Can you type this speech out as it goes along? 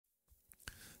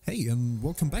Hey, and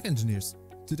welcome back, engineers!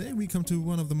 Today we come to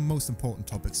one of the most important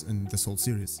topics in this whole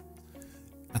series.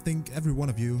 I think every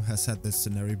one of you has had this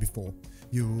scenario before.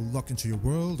 You log into your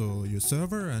world or your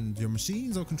server and your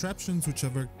machines or contraptions, which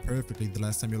have worked perfectly the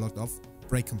last time you logged off,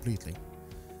 break completely.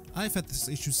 I've had this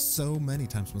issue so many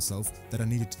times myself that I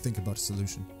needed to think about a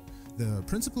solution. The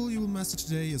principle you will master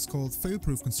today is called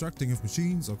Failproof constructing of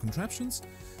machines or contraptions,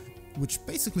 which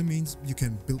basically means you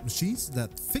can build machines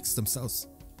that fix themselves.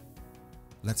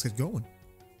 Let's get going.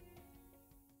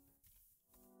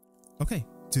 Okay,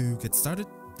 to get started,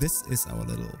 this is our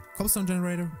little cobblestone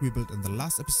generator we built in the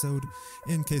last episode.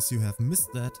 In case you have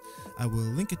missed that, I will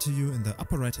link it to you in the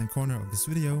upper right hand corner of this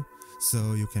video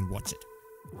so you can watch it.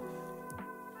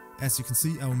 As you can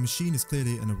see, our machine is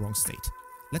clearly in a wrong state.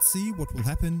 Let's see what will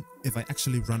happen if I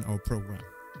actually run our program.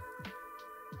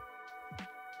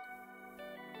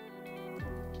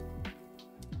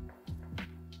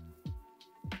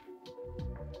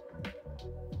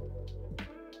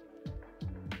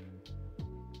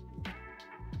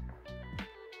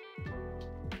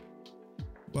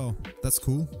 Well, that's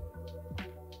cool.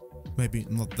 Maybe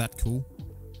not that cool.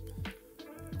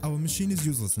 Our machine is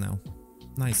useless now.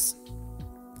 Nice.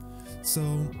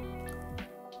 So,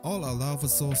 all our lava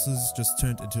sources just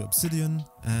turned into obsidian,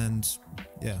 and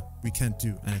yeah, we can't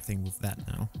do anything with that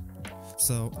now.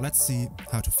 So let's see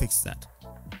how to fix that.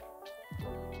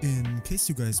 In case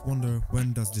you guys wonder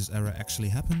when does this error actually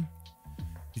happen,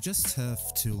 you just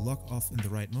have to log off in the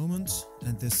right moment,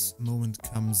 and this moment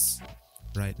comes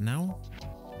right now.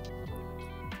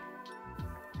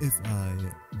 If I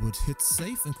would hit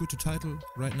save and quit the title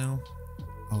right now,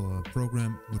 our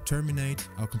program would terminate,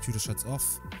 our computer shuts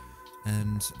off,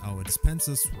 and our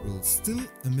dispensers will still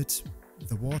emit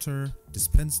the water,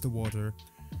 dispense the water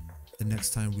the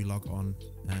next time we log on,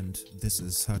 and this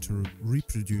is how to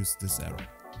reproduce this error.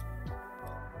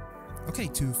 Okay,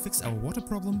 to fix our water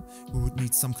problem, we would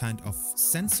need some kind of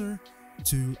sensor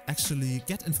to actually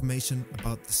get information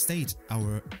about the state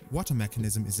our water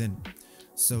mechanism is in.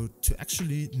 So to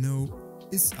actually know,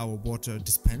 is our water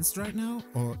dispensed right now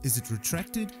or is it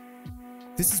retracted?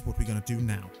 This is what we're gonna do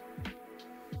now.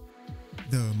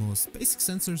 The most basic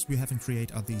sensors we have in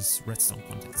Create are these redstone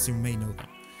contacts. You may know them.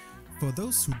 For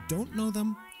those who don't know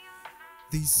them,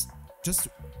 these just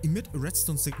emit a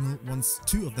redstone signal once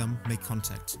two of them make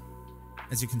contact.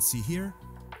 As you can see here,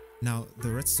 now the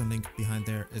redstone link behind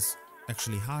there is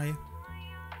actually high.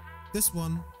 This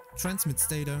one transmits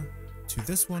data to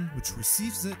this one, which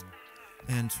receives it,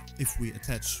 and if we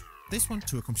attach this one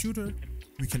to a computer,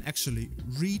 we can actually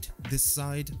read this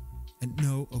side and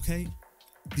know, okay,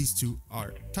 these two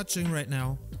are touching right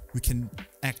now. We can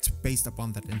act based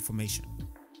upon that information.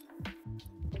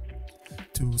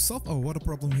 To solve our water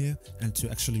problem here and to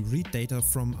actually read data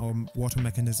from our water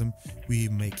mechanism, we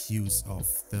make use of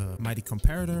the mighty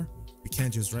comparator. We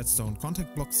can't use redstone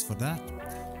contact blocks for that.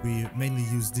 We mainly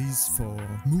use these for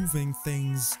moving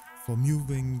things, for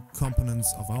moving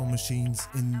components of our machines.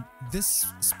 In this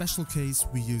special case,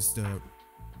 we use the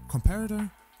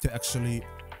comparator to actually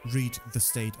read the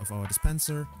state of our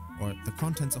dispenser or the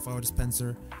contents of our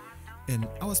dispenser. In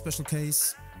our special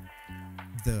case,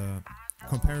 the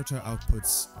comparator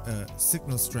outputs a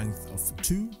signal strength of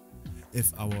 2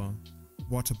 if our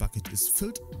water bucket is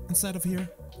filled inside of here,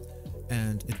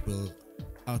 and it will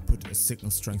output a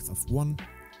signal strength of 1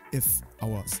 if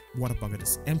our water bucket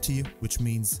is empty, which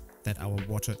means that our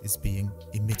water is being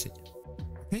emitted.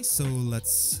 Okay, so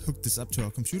let's hook this up to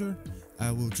our computer.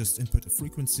 I will just input a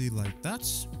frequency like that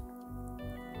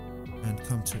and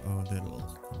come to our little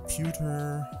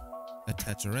computer,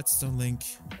 attach a redstone link,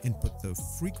 input the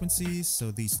frequency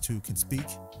so these two can speak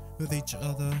with each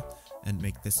other and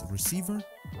make this a receiver.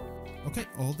 Okay,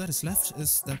 all that is left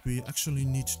is that we actually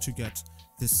need to get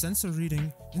this sensor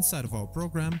reading inside of our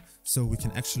program so we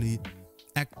can actually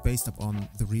act based upon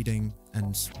the reading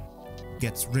and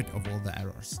get rid of all the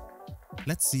errors.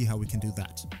 Let's see how we can do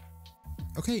that.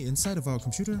 Okay, inside of our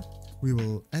computer, we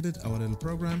will edit our little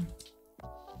program.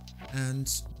 And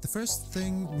the first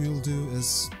thing we'll do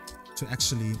is to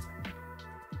actually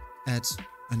add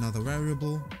another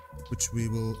variable, which we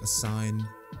will assign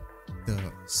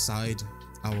the side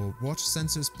our water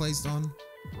sensor is placed on.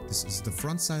 This is the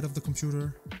front side of the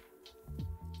computer.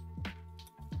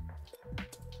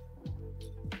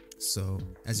 So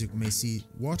as you may see,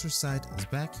 water side is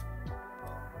back,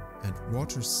 and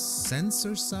water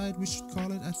sensor side, we should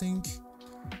call it, I think,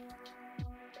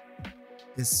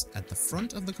 is at the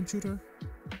front of the computer.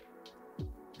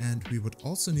 And we would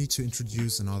also need to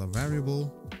introduce another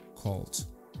variable called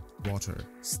water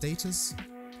status,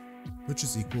 which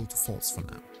is equal to false for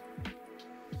now.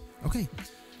 Okay,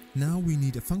 Now we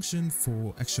need a function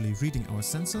for actually reading our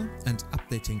sensor and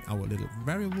updating our little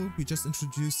variable we just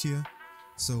introduced here.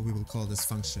 So we will call this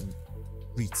function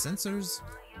read sensors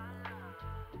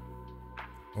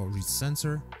or read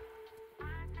sensor.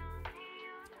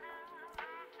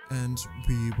 And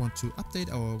we want to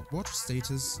update our water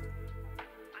status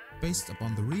based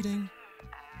upon the reading.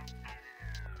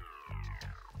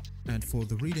 And for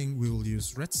the reading we will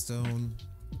use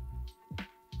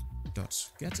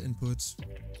redstone.getInput,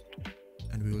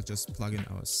 and we will just plug in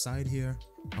our side here.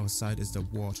 Our side is the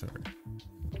water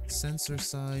sensor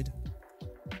side.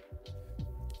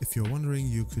 If you're wondering,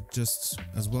 you could just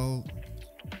as well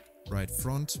write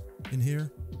front in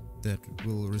here. That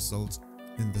will result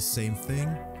in the same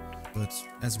thing, but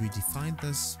as we defined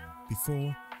this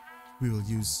before, we will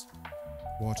use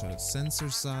water sensor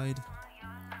side.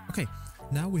 Okay,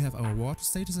 now we have our water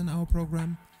status in our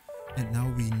program, and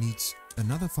now we need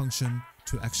another function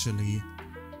to actually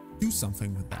do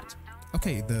something with that.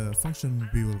 Okay, the function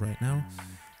we will write now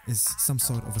is some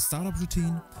sort of a startup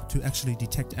routine to actually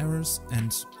detect errors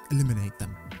and eliminate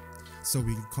them. So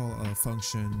we call our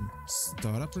function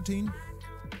startup routine.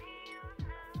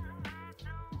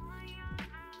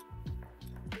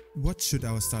 What should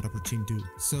our startup routine do?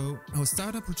 So our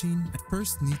startup routine at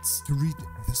first needs to read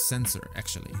the sensor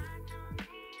actually.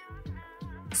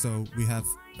 So we have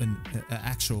an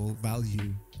actual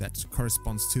value that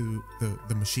corresponds to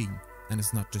the machine and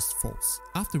it's not just false.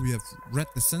 After we have read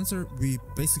the sensor, we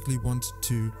basically want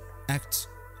to act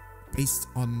based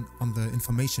on the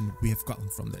information we have gotten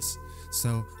from this.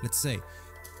 So let's say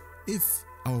if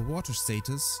our water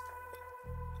status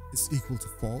is equal to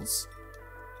false,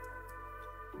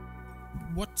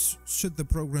 what should the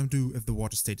program do if the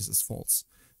water status is false?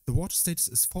 The water status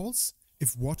is false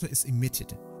if water is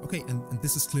emitted. Okay, and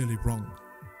this is clearly wrong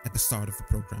at the start of the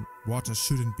program. Water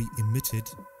shouldn't be emitted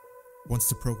once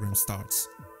the program starts,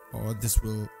 or this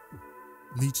will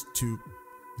lead to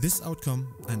this outcome,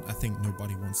 and I think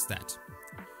nobody wants that.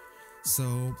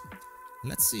 So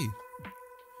let's see.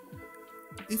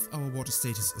 If our water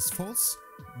status is false,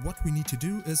 what we need to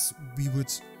do is we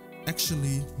would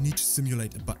actually need to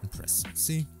simulate a button press.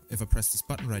 See, if I press this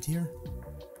button right here,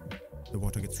 the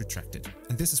water gets retracted.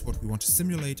 And this is what we want to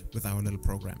simulate with our little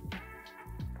program.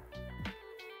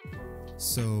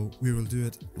 So we will do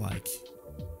it like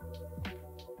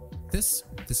this.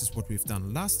 This is what we've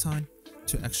done last time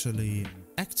to actually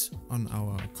act on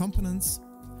our components.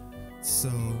 So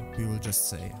we will just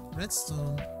say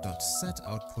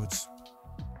redstone.setOutput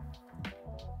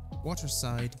water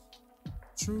side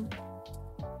true.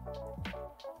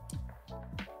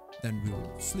 Then we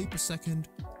will sleep a second,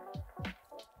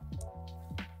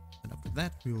 and after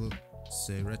that we will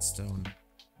say redstone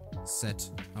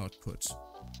set output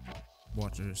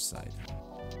water side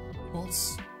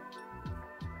false,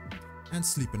 and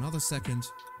sleep another second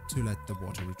to let the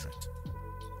water retract.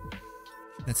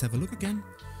 Let's have a look again.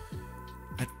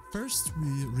 At first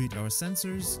we read our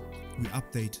sensors, we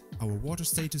update our water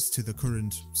status to the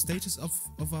current status of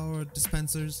our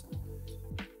dispensers.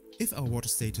 If our water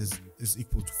status is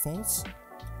equal to false,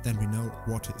 then we know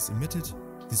water is emitted.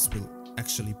 This will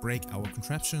actually break our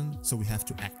contraption, so we have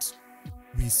to act.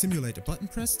 We simulate a button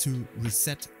press to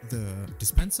reset the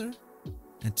dispenser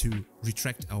and to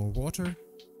retract our water.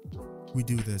 We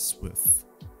do this with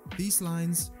these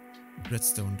lines: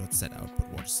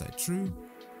 redstone.setOutput water side true,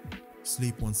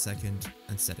 sleep 1 second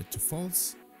and set it to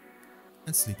false,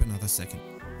 and sleep another second.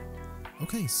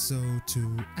 Okay, so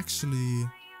to actually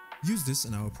use this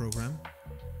in our program,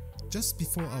 just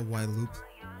before our while loop,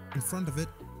 in front of it,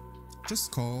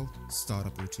 just call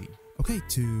startup routine. Okay,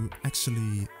 to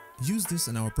actually use this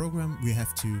in our program, we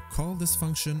have to call this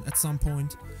function at some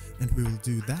point, and we will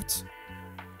do that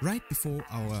right before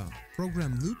our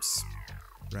program loops.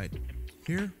 Right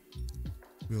here,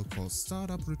 we'll call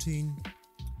startup routine,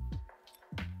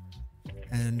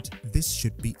 and this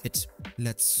should be it.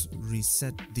 Let's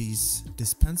reset these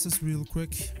dispensers real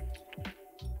quick.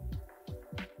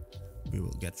 We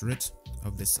will get rid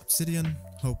of this obsidian.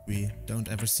 Hope we don't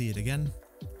ever see it again.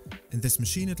 In this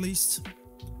machine at least.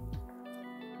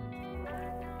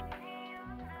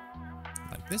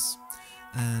 Like this.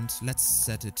 And let's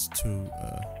set it to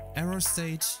error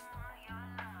state.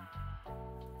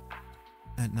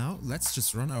 And now let's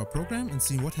just run our program and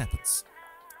see what happens.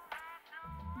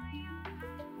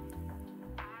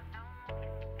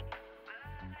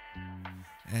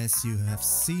 As you have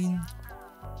seen,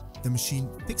 the machine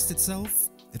fixed itself,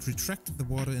 it retracted the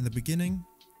water in the beginning,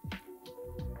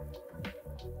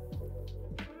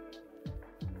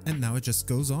 and now it just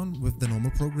goes on with the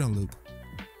normal program loop.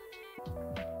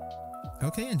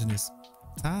 Okay, engineers,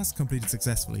 task completed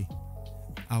successfully.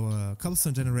 Our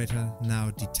cobblestone generator now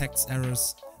detects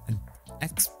errors and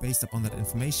acts based upon that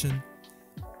information,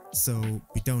 so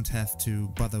we don't have to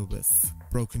bother with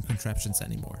broken contraptions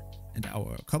anymore, and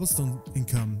our cobblestone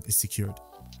income is secured.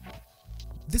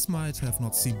 This might have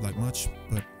not seemed like much,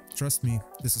 but trust me,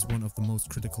 this is one of the most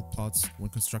critical parts when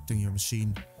constructing your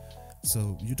machine,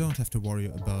 so you don't have to worry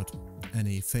about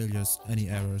any failures, any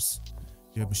errors.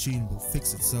 Your machine will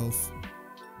fix itself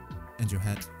and your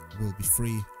head will be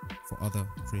free for other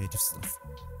creative stuff.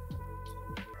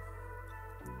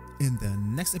 In the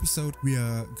next episode, we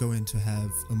are going to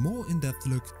have a more in-depth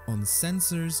look on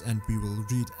sensors, and we will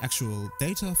read actual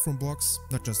data from blocks,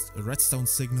 not just a redstone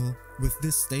signal. With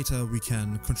this data, we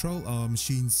can control our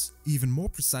machines even more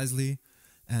precisely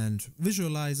and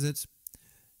visualize it.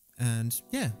 And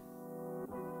yeah,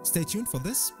 stay tuned for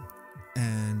this.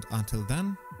 And until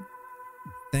then,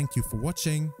 thank you for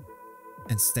watching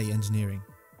and stay engineering.